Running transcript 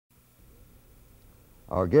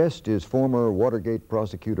Our guest is former Watergate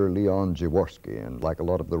prosecutor Leon Jaworski, and like a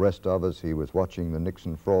lot of the rest of us, he was watching the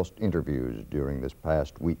Nixon-Frost interviews during this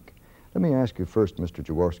past week. Let me ask you first, Mr.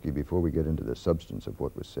 Jaworski, before we get into the substance of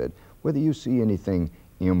what was said, whether you see anything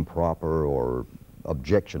improper or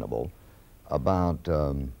objectionable about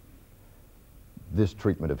this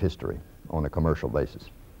treatment of history on a commercial basis,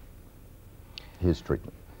 his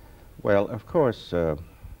treatment. Well, of course,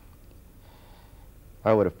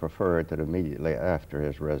 I would have preferred that immediately after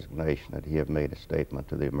his resignation that he have made a statement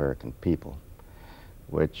to the American people,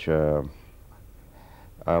 which I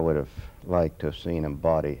would have liked to have seen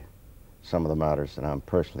embody some of the matters that I'm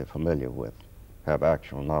personally familiar with, have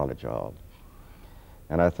actual knowledge of.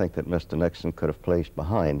 And I think that Mr. Nixon could have placed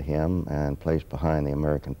behind him and placed behind the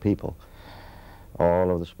American people all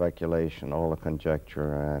of the speculation, all the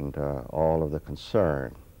conjecture, and all of the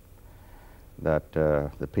concern that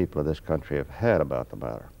the people of this country have had about the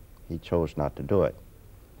matter. He chose not to do it.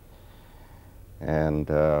 And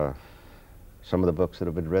some of the books that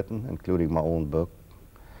have been written, including my own book,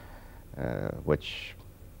 which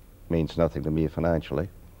means nothing to me financially,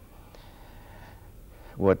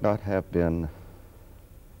 would not have been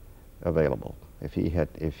available. If he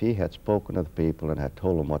had spoken to the people and had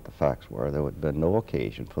told them what the facts were, there would have been no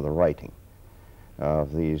occasion for the writing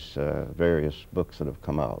of these various books that have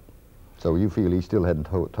come out. So you feel he still hadn't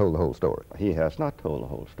told the whole story? He has not told the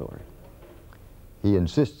whole story. He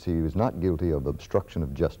insists he was not guilty of obstruction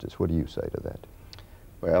of justice. What do you say to that?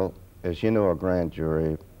 Well, as you know, a grand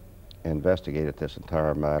jury investigated this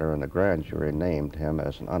entire matter, and the grand jury named him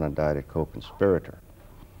as an unindicted co-conspirator,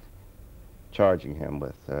 charging him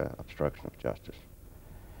with obstruction of justice.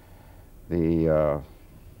 The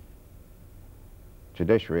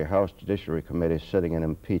House Judiciary Committee sitting in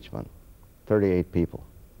impeachment, 38 people.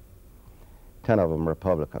 10 of them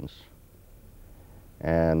Republicans.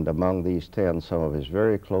 And among these 10, some of his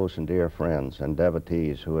very close and dear friends and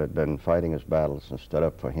devotees who had been fighting his battles and stood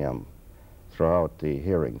up for him throughout the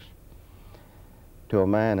hearings. To a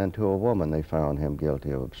man and to a woman, they found him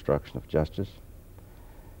guilty of obstruction of justice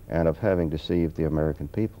and of having deceived the American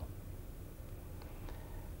people.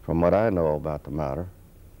 From what I know about the matter,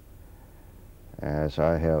 as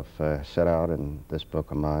I have set out in this book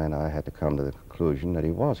of mine, I had to come to the conclusion that he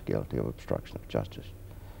was guilty of obstruction of justice.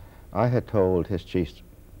 I had told his chief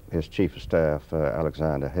of staff,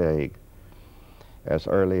 Alexander Haig, as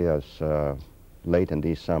early as late in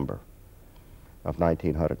December of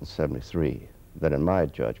 1973, that in my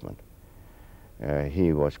judgment,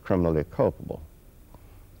 he was criminally culpable.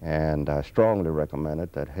 And I strongly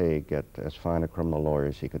recommended that Haig get as fine a criminal lawyer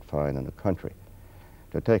as he could find in the country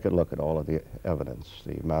to take a look at all of the evidence,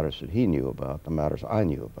 the matters that he knew about, the matters I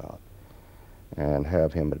knew about, and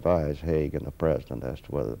have him advise Haig and the president as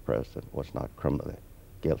to whether the president was not criminally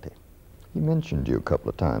guilty. He mentioned you a couple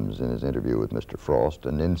of times in his interview with Mr. Frost,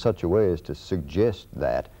 and in such a way as to suggest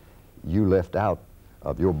that you left out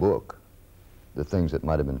of your book the things that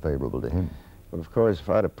might have been favorable to him. But of course, if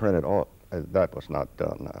I'd have printed all, that was not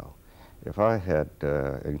done now. If I had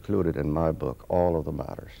included in my book all of the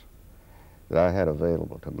matters that I had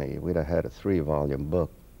available to me, we'd have had a 3-volume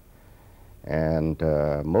book. And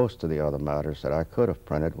most of the other matters that I could have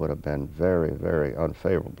printed would have been very, very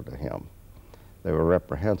unfavorable to him. They were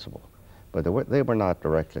reprehensible, but they were not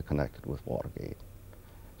directly connected with Watergate.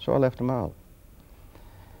 So I left them out.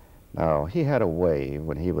 Now, he had a way,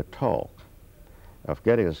 when he would talk, of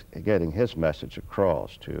getting his message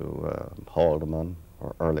across to Haldeman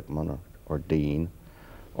or Ehrlichman or Dean,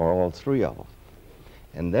 or all 3 of them.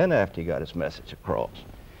 And then after he got his message across,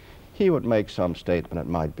 he would make some statement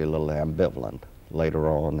that might be a little ambivalent later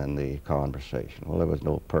on in the conversation. Well, there was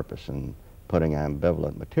no purpose in putting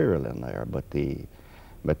ambivalent material in there, but the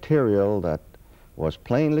material that was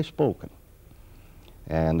plainly spoken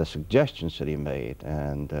and the suggestions that he made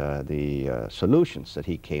and the solutions that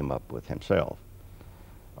he came up with himself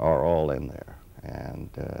are all in there, and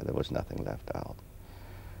there was nothing left out.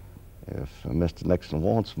 If Mr. Nixon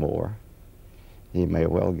wants more, he may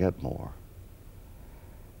well get more.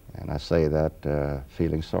 And I say that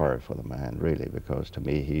feeling sorry for the man, really, because to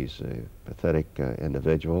me he's a pathetic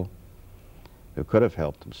individual who could have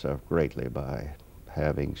helped himself greatly by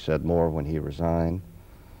having said more when he resigned,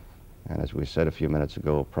 and as we said a few minutes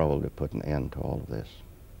ago, probably put an end to all of this.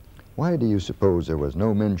 Why do you suppose there was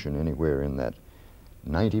no mention anywhere in that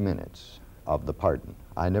 90 minutes of the pardon?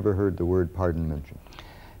 I never heard the word pardon mentioned.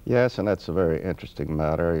 Yes, and that's a very interesting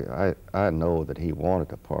matter. I know that he wanted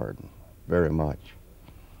to pardon very much.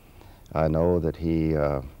 I know that he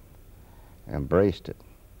embraced it.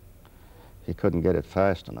 He couldn't get it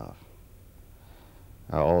fast enough.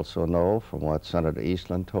 I also know from what Senator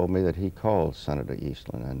Eastland told me that he called Senator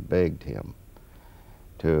Eastland and begged him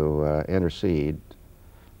to intercede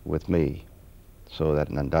with me so that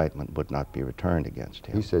an indictment would not be returned against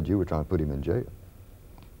him. He said you were trying to put him in jail.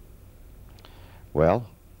 Well,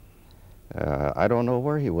 I don't know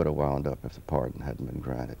where he would have wound up if the pardon hadn't been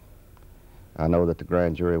granted. I know that the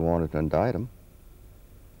grand jury wanted to indict him,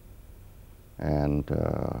 and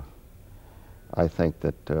I think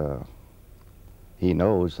that he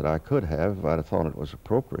knows that I could have, if I'd have thought it was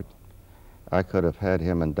appropriate. I could have had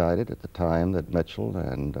him indicted at the time that Mitchell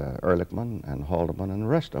and Ehrlichman and Haldeman and the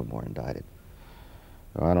rest of them were indicted.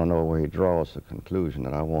 So I don't know where he draws the conclusion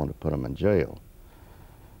that I want to put him in jail,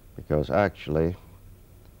 because actually,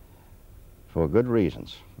 for good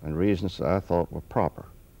reasons, and reasons that I thought were proper,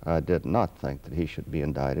 I did not think that he should be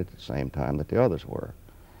indicted at the same time that the others were.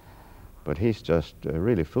 But he's just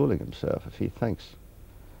really fooling himself if he thinks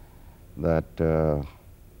that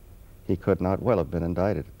he could not well have been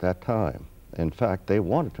indicted at that time. In fact, they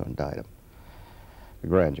wanted to indict him. The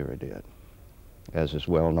grand jury did, as is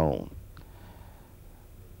well known.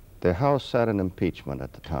 The House sat in impeachment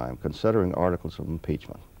at the time, considering articles of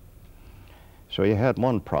impeachment. So you had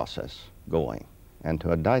one process going, and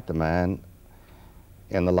to indict the man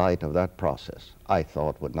in the light of that process, I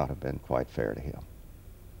thought would not have been quite fair to him.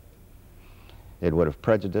 It would have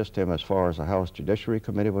prejudiced him as far as the House Judiciary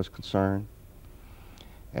Committee was concerned,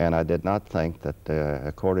 and I did not think that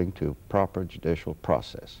according to proper judicial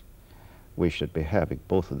process, we should be having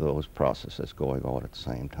both of those processes going on at the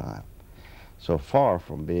same time. So far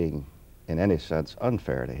from being in any sense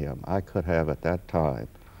unfair to him, I could have at that time,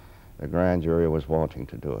 the grand jury was wanting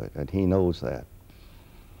to do it, and he knows that.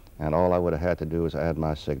 And all I would have had to do was add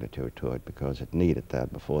my signature to it, because it needed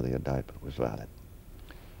that before the indictment was valid.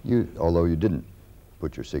 Although you didn't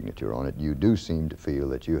put your signature on it, you do seem to feel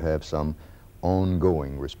that you have some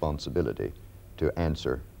ongoing responsibility to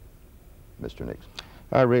answer Mr. Nixon.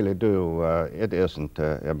 I really do. It isn't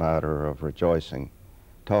a matter of rejoicing,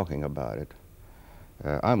 talking about it.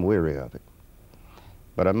 I'm weary of it.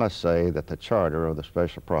 But I must say that the charter of the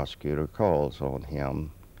special prosecutor calls on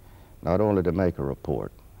him not only to make a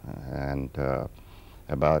report and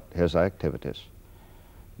about his activities,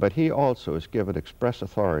 but he also is given express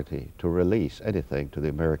authority to release anything to the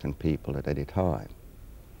American people at any time.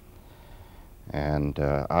 And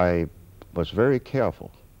I was very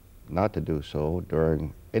careful not to do so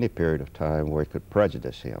during any period of time where it could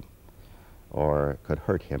prejudice him or could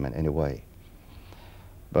hurt him in any way.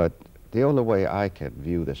 But the only way I can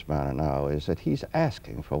view this matter now is that he's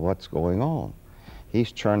asking for what's going on.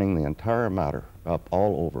 He's churning the entire matter up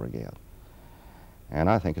all over again. And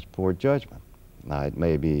I think it's poor judgment. Now, it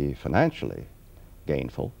may be financially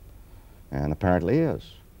gainful, and apparently is,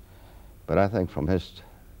 but I think from his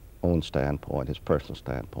own standpoint, his personal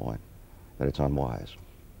standpoint, that it's unwise.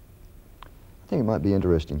 I think it might be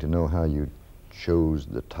interesting to know how you chose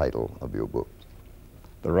the title of your book.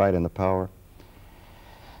 The Right and the Power.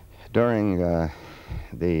 During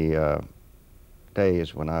the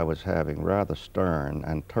days when I was having rather stern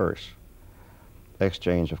and terse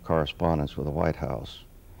exchange of correspondence with the White House,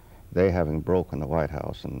 they having broken the White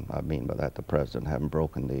House, and I mean by that the President having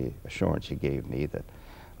broken the assurance he gave me that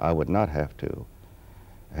I would not have to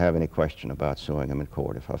have any question about suing him in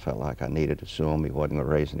court. If I felt like I needed to sue him, he wasn't going to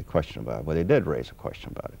raise any question about it. Well, he did raise a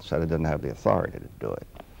question about it, said he didn't have the authority to do it.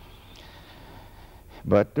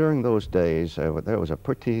 But during those days, there was a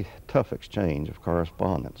pretty tough exchange of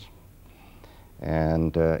correspondence.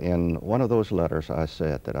 And in one of those letters, I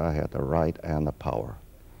said that I had the right and the power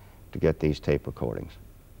to get these tape recordings.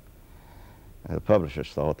 The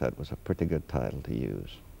publishers thought that was a pretty good title to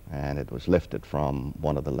use, and it was lifted from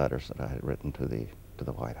one of the letters that I had written to the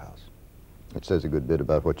White House. It says a good bit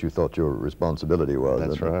about what you thought your responsibility was.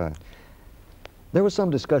 That's right. There was some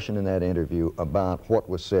discussion in that interview about what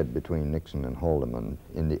was said between Nixon and Haldeman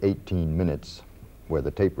in the 18 minutes where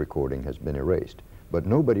the tape recording has been erased. But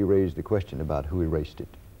nobody raised the question about who erased it.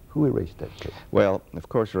 Who erased that tape? Well, of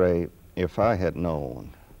course, Ray, if I had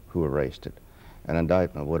known who erased it, an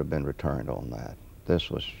indictment would have been returned on that. This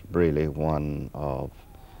was really one of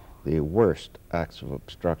the worst acts of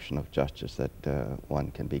obstruction of justice that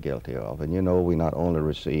one can be guilty of. And you know, we not only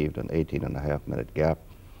received an 18.5-minute gap,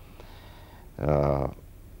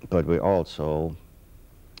 but we also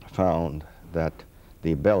found that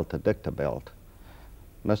the belt, the dicta belt,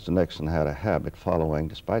 Mr. Nixon had a habit following,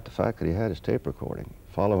 despite the fact that he had his tape recording,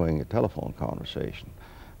 following a telephone conversation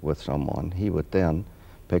with someone, he would then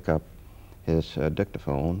pick up his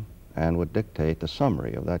dictaphone and would dictate the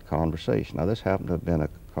summary of that conversation. Now, this happened to have been a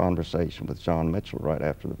conversation with John Mitchell right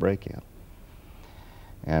after the break-in.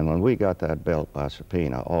 And when we got that belt by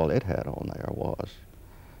subpoena, all it had on there was,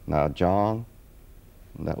 "Now, John,"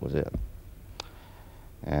 and that was it.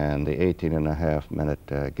 And the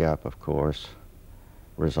 18.5-minute gap, of course,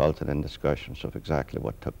 resulted in discussions of exactly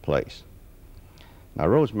what took place. Now,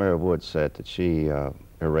 Rosemary Wood said that she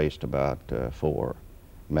erased about 4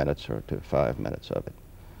 minutes or to 5 minutes of it.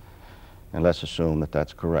 And let's assume that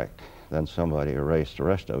that's correct. Then somebody erased the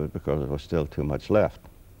rest of it because there was still too much left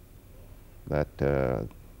that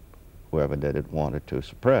whoever did it wanted to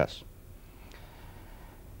suppress.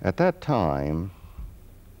 At that time,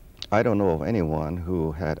 I don't know of anyone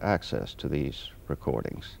who had access to these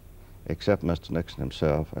recordings except Mr. Nixon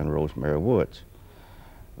himself and Rosemary Woods,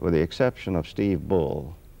 with the exception of Steve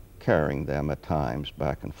Bull carrying them at times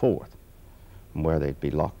back and forth, where they'd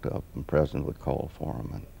be locked up and the President would call for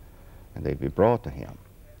them and they'd be brought to him.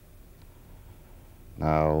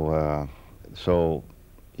 Now, so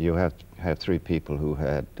you have 3 people who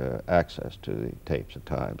had access to the tapes at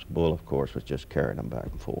times. Bull, of course, was just carrying them back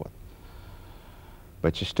and forth.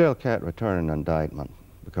 But you still can't return an indictment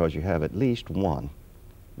because you have at least 1,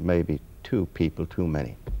 maybe 2 people too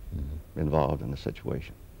many involved in the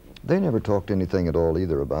situation. They never talked anything at all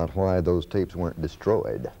either about why those tapes weren't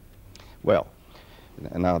destroyed. Well,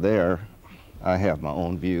 now there I have my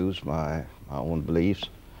own views, my own beliefs.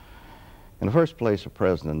 In the first place, the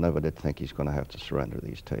President never did think he's going to have to surrender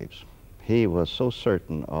these tapes. He was so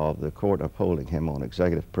certain of the court upholding him on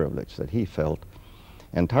executive privilege that he felt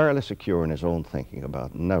entirely secure in his own thinking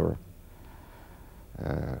about never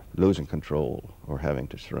losing control or having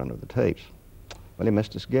to surrender the tapes. Well, he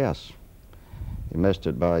missed his guess. He missed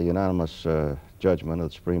it by unanimous judgment of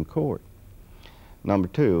the Supreme Court. Number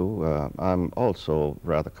 2, I'm also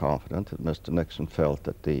rather confident that Mr. Nixon felt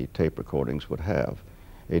that the tape recordings would have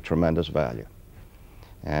a tremendous value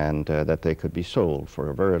and that they could be sold for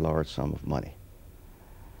a very large sum of money.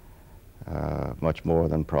 Much more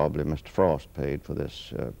than probably Mr. Frost paid for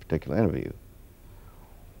this particular interview.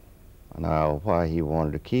 Now, why he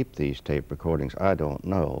wanted to keep these tape recordings, I don't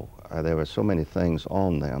know. There were so many things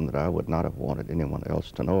on them that I would not have wanted anyone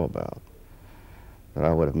else to know about, that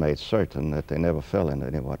I would have made certain that they never fell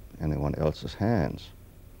into anyone else's hands.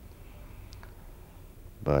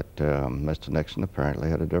 But Mr. Nixon apparently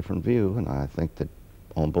had a different view, and I think that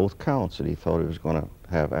on both counts that he thought he was going to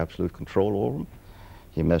have absolute control over them.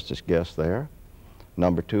 He missed his guess there.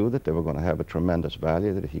 Number 2, that they were going to have a tremendous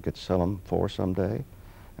value that he could sell them for someday.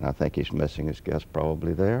 And I think he's missing his guess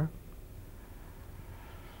probably there.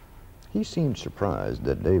 He seemed surprised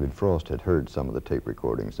that David Frost had heard some of the tape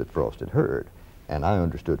recordings that Frost had heard. And I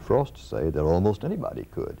understood Frost to say that almost anybody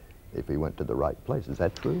could if he went to the right place. Is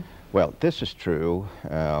that true? Well, this is true.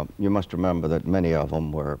 You must remember that many of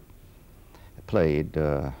them were played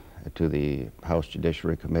to the House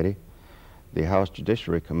Judiciary Committee. The House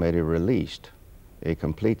Judiciary Committee released a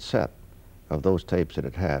complete set of those tapes that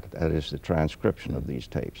it had. That is the transcription of these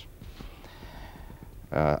tapes.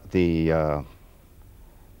 The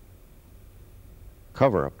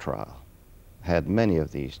cover-up trial had many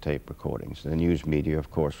of these tape recordings. The news media,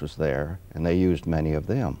 of course, was there, and they used many of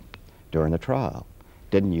them during the trial.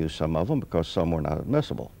 Didn't use some of them because some were not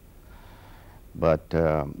admissible. But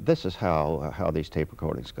this is how these tape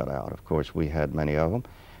recordings got out. Of course, we had many of them.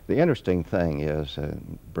 The interesting thing is,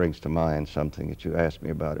 brings to mind something that you asked me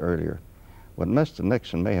about earlier. What Mr.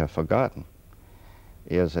 Nixon may have forgotten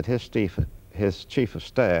is that his chief of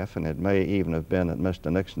staff, and it may even have been that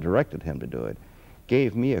Mr. Nixon directed him to do it,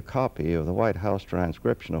 gave me a copy of the White House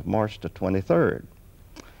transcription of March the 23rd,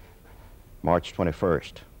 March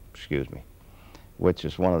 21st, excuse me, which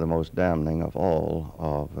is one of the most damning of all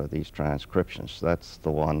of these transcriptions. That's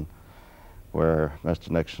the one where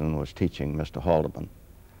Mr. Nixon was teaching Mr. Haldeman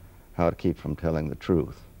how to keep from telling the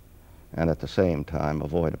truth and at the same time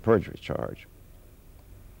avoid a perjury charge.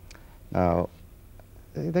 Now,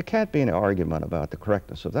 there can't be any argument about the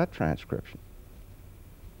correctness of that transcription.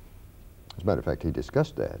 As a matter of fact, he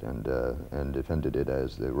discussed that and defended it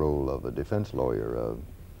as the role of a defense lawyer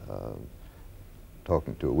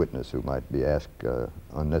talking to a witness who might be asked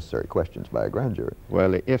unnecessary questions by a grand jury.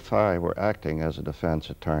 Well, if I were acting as a defense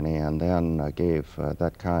attorney and then gave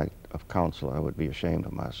that kind of counsel, I would be ashamed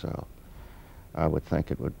of myself. I would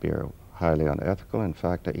think it would be highly unethical. In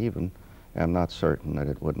fact, I even am not certain that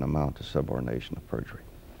it wouldn't amount to subordination of perjury.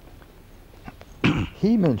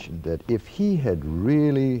 He mentioned that if he had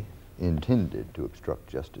really intended to obstruct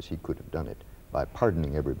justice, he could have done it by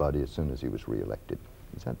pardoning everybody as soon as he was reelected.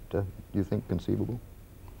 Is that, do you think, conceivable?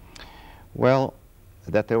 Well,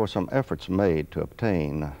 that there were some efforts made to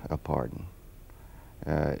obtain a pardon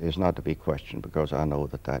is not to be questioned, because I know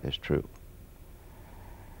that that is true.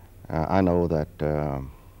 I know that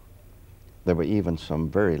there were even some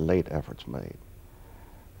very late efforts made.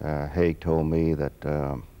 Haig told me that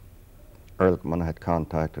Ehrlichman had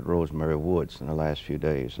contacted Rosemary Woods in the last few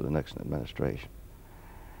days of the Nixon administration.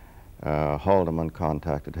 Haldeman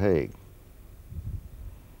contacted Haig.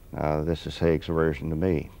 This is Haig's version to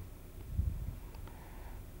me.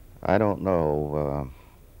 I don't know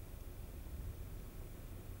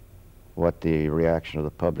what the reaction of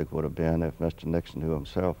the public would have been if Mr. Nixon, who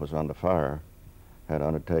himself was under fire, had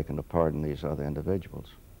undertaken to pardon these other individuals.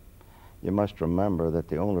 You must remember that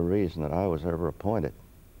the only reason that I was ever appointed,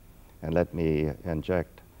 and let me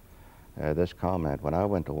inject this comment, when I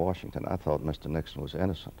went to Washington, I thought Mr. Nixon was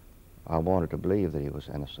innocent. I wanted to believe that he was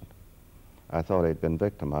innocent. I thought he'd been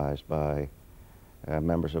victimized by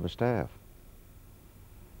members of his staff.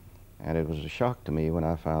 And it was a shock to me when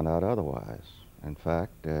I found out otherwise. In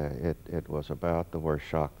fact, it was about the worst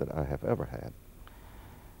shock that I have ever had.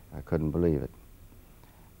 I couldn't believe it.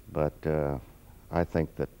 But I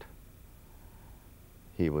think that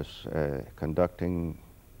he was conducting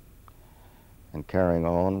and carrying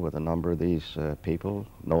on with a number of these people,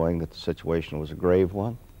 knowing that the situation was a grave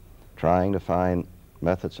one, trying to find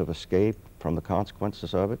methods of escape from the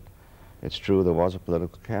consequences of it. It's true there was a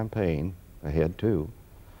political campaign ahead too,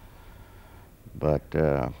 but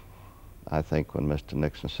I think when Mr.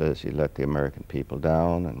 Nixon says he let the American people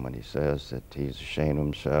down, and when he says that he's ashamed of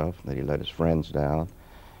himself, that he let his friends down,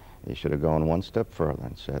 he should have gone one step further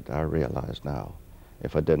and said, I realize now,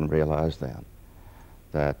 if I didn't realize then,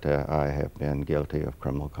 that I have been guilty of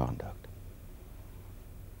criminal conduct.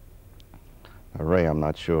 Now, Ray, I'm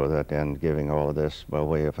not sure that in giving all of this by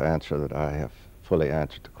way of answer that I have fully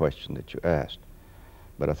answered the question that you asked,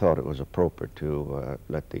 but I thought it was appropriate to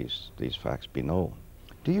let these facts be known.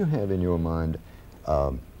 Do you have in your mind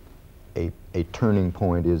a turning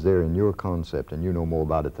point? Is there in your concept, and you know more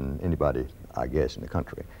about it than anybody, I guess, in the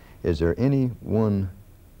country, is there any one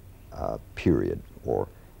period or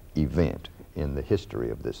event in the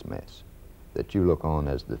history of this mess that you look on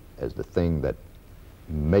as the thing that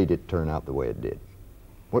made it turn out the way it did?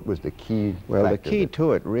 What was the key factor? Well, the key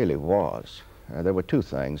to it really was, there were two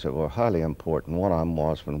things that were highly important. One of them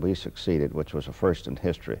was when we succeeded, which was a first in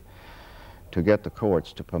history, to get the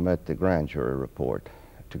courts to permit the grand jury report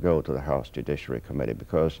to go to the House Judiciary Committee,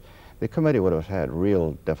 because the committee would have had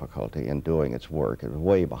real difficulty in doing its work. It was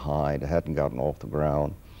way behind. It hadn't gotten off the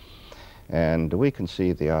ground. And we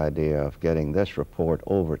conceived the idea of getting this report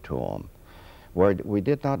over to them, where we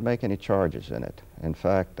did not make any charges in it. In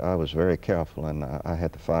fact, I was very careful, and I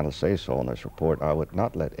had the final say-so on this report. I would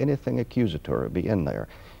not let anything accusatory be in there.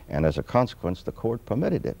 And as a consequence, the court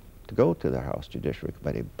permitted it to go to the House Judiciary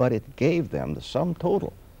Committee, but it gave them the sum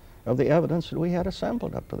total of the evidence that we had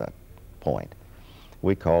assembled up to that point.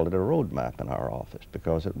 We called it a roadmap in our office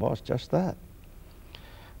because it was just that.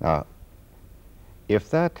 Now, if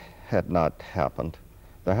that had not happened,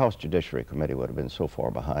 the House Judiciary Committee would have been so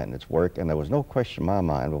far behind its work, and there was no question in my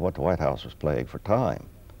mind of what the White House was plagued for time.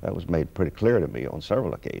 That was made pretty clear to me on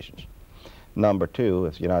several occasions. Number two,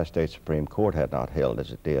 if the United States Supreme Court had not held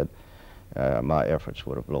as it did, my efforts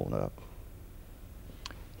would have blown up.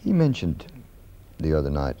 He mentioned the other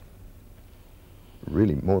night,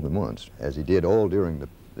 really more than once, as he did all during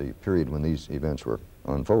the period when these events were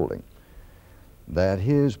unfolding, that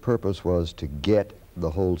his purpose was to get the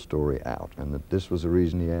whole story out, and that this was the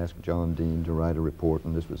reason he asked John Dean to write a report,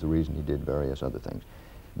 and this was the reason he did various other things.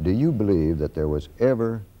 Do you believe that there was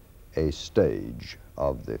ever a stage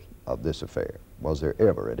of this affair? Was there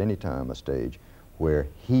ever at any time a stage where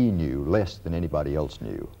he knew less than anybody else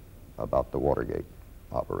knew about the Watergate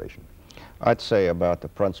operation? I'd say about the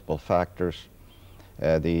principal factors,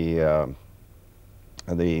 the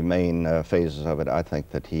main phases of it, I think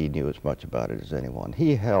that he knew as much about it as anyone.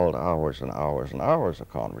 He held hours and hours and hours of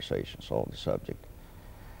conversations on the subject.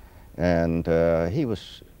 And he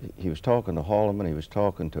was talking to Haldeman, he was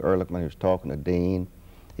talking to Ehrlichman, he was talking to Dean.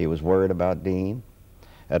 He was worried about Dean.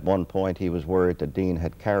 At one point, he was worried that Dean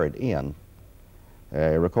had carried in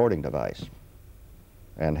a recording device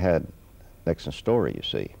and had Nixon's story, you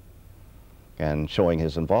see, and showing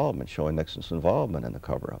his involvement, showing Nixon's involvement in the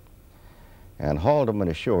cover-up. And Haldeman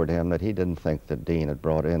assured him that he didn't think that Dean had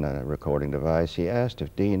brought in a recording device. He asked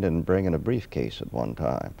if Dean didn't bring in a briefcase at one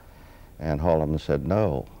time. And Haldeman said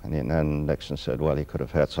no. And then Nixon said, well, he could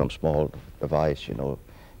have had some small device, you know,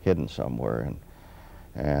 hidden somewhere.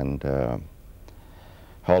 And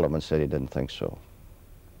Haldeman said he didn't think so.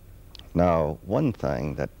 Now, one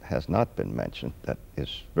thing that has not been mentioned that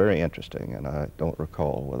is very interesting, and I don't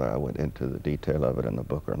recall whether I went into the detail of it in the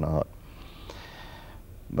book or not,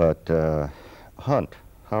 but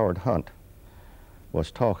Howard Hunt,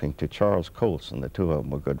 was talking to Charles Colson. The two of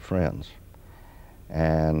them were good friends.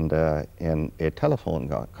 And in a telephone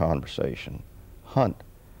conversation, Hunt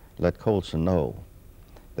let Colson know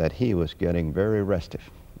that he was getting very restive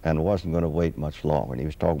and wasn't going to wait much longer. And he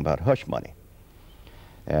was talking about hush money.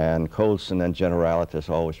 And Colson and generalities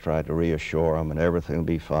always tried to reassure him and everything will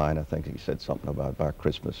be fine. I think he said something about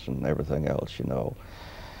Christmas and everything else, you know.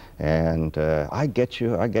 And I get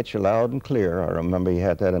you loud and clear. I remember he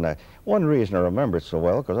had that. And one reason I remember it so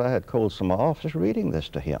well, because I had Colson in my office reading this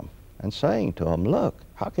to him and saying to him, look,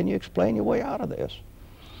 how can you explain your way out of this?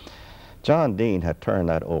 John Dean had turned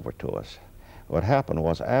that over to us. What happened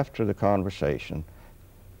was, after the conversation,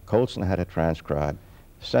 Colson had it transcribed,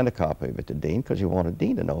 sent a copy of it to Dean, because he wanted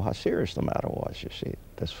Dean to know how serious the matter was, you see.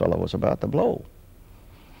 This fellow was about to blow.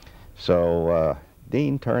 So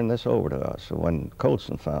Dean turned this over to us. So when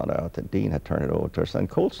Colson found out that Dean had turned it over to us, then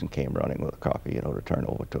Colson came running with a copy, you know, to turn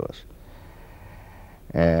over to us.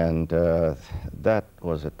 And that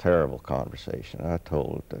was a terrible conversation. I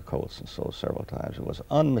told Colson so several times. It was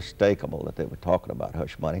unmistakable that they were talking about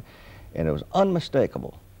hush money, and it was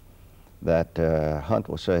unmistakable that Hunt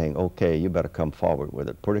was saying, okay, you better come forward with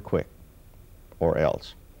it pretty quick, or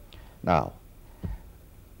else. Now,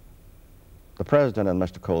 the President and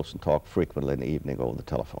Mr. Colson talked frequently in the evening over the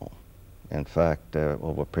telephone. In fact,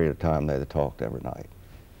 over a period of time, they talked every night,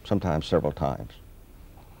 sometimes several times.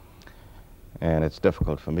 And it's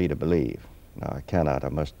difficult for me to believe. Now, I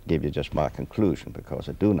must give you just my conclusion, because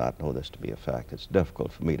I do not know this to be a fact. It's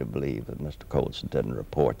difficult for me to believe that Mr. Colson didn't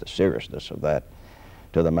report the seriousness of that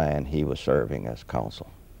to the man he was serving as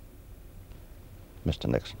counsel, Mr.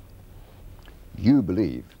 Nixon. You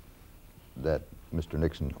believe that Mr.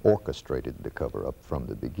 Nixon orchestrated the cover-up from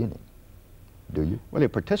the beginning, do you? Well, he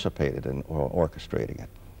participated in orchestrating it,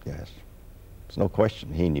 yes. There's no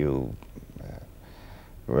question he knew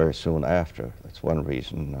very soon after. That's one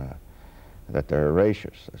reason that there are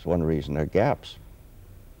erasures. That's one reason there are gaps.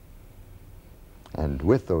 And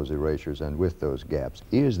with those erasures and with those gaps,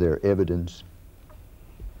 is there evidence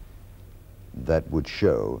that would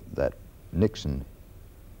show that Nixon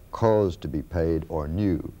caused to be paid or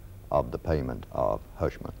knew of the payment of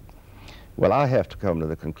hush money? Well, I have to come to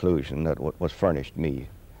the conclusion that what was furnished me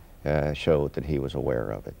showed that he was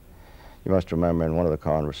aware of it. You must remember in one of the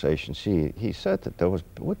conversations, he said that there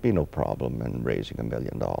would be no problem in raising $1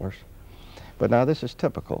 million. But now this is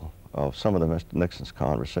typical of some of the Mr. Nixon's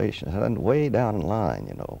conversations. And way down in line,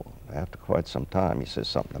 you know, after quite some time, he says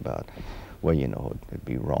something about, well, you know, it'd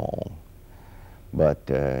be wrong. But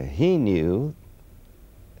he knew,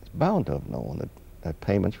 it's bound to have known that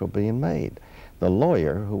payments were being made. The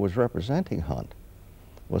lawyer who was representing Hunt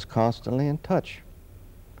was constantly in touch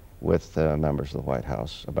with members of the White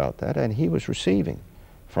House about that, and he was receiving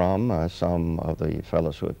from some of the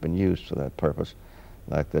fellows who had been used for that purpose,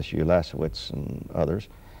 like this Ulasewicz and others,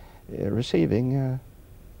 receiving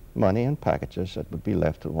money and packages that would be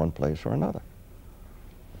left at one place or another.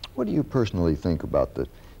 What do you personally think about the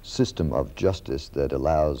system of justice that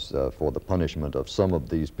allows for the punishment of some of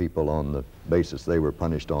these people on the basis they were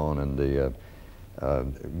punished on, and the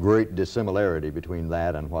great dissimilarity between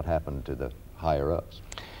that and what happened to the higher-ups?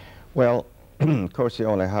 Well, of course, the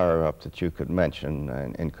only higher-up that you could mention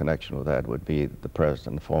in connection with that would be the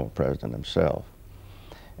president, the former president himself.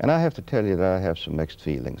 And I have to tell you that I have some mixed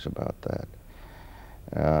feelings about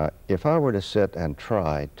that. If I were to sit and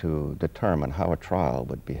try to determine how a trial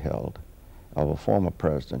would be held of a former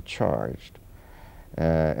president charged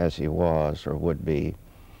as he was or would be,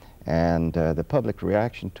 and the public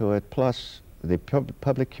reaction to it, plus the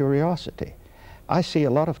public curiosity, I see a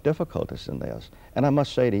lot of difficulties in this. And I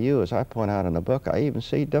must say to you, as I point out in the book, I even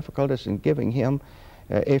see difficulties in giving him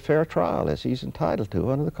a fair trial as he's entitled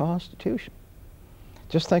to under the Constitution.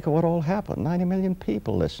 Just think of what all happened. 90 million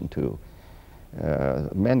people listen to.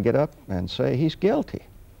 Men get up and say he's guilty.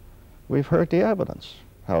 We've heard the evidence,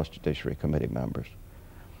 House Judiciary Committee members.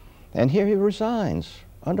 And here he resigns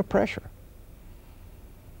under pressure.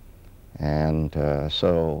 And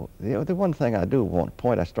so the one thing I do want,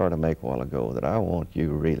 point I started to make a while ago, that I want you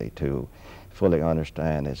really to fully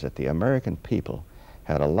understand, is that the American people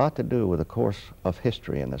had a lot to do with the course of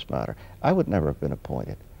history in this matter. I would never have been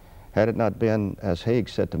appointed had it not been, as Haig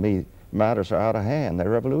said to me, matters are out of hand, they're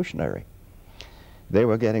revolutionary. They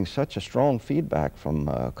were getting such a strong feedback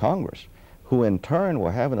from Congress, who in turn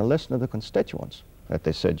were having to listen to the constituents, that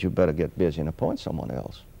they said, you better get busy and appoint someone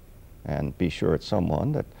else, and be sure it's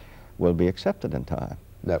someone that will be accepted in time.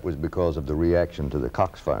 That was because of the reaction to the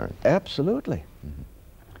Cox firing. Absolutely. Mm-hmm.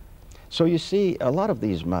 So you see, a lot of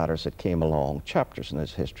these matters that came along, chapters in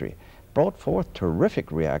this history, brought forth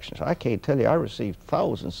terrific reactions. I can't tell you, I received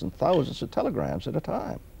thousands and thousands of telegrams at a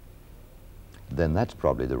time. Then that's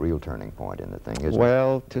probably the real turning point in the thing, isn't it?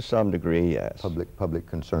 Well, to some degree, yes. Public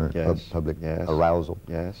concern, Yes, public yes. arousal.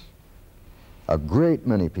 Yes. A great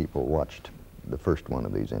many people watched the first one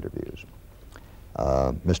of these interviews.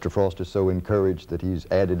 Mr. Frost is so encouraged that he's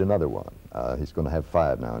added another one. He's going to have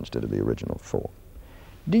 5 now instead of the original 4.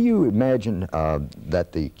 Do you imagine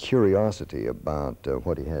that the curiosity about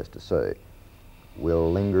what he has to say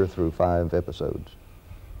will linger through 5 episodes?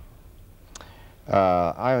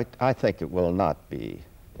 I think it will not be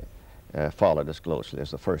followed as closely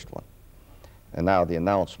as the first one. And now the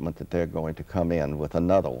announcement that they're going to come in with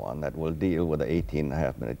another one that will deal with the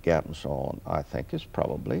 18.5-minute gap and so on, I think is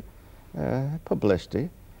probably publicity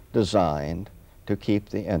designed to keep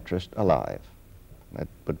the interest alive. That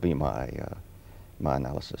would be my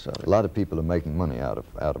analysis of it. A lot of people are making money out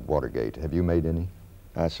of Watergate. Have you made any?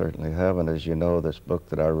 I certainly have, and as you know, this book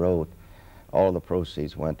that I wrote, all the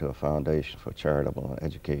proceeds went to a foundation for charitable and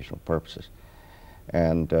educational purposes.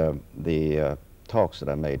 And the talks that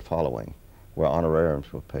I made following, where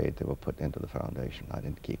honorariums were paid, they were put into the foundation. I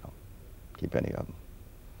didn't keep any of them.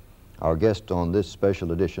 Our guest on this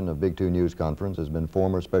special edition of Big 2 News Conference has been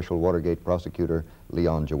former Special Watergate Prosecutor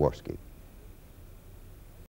Leon Jaworski.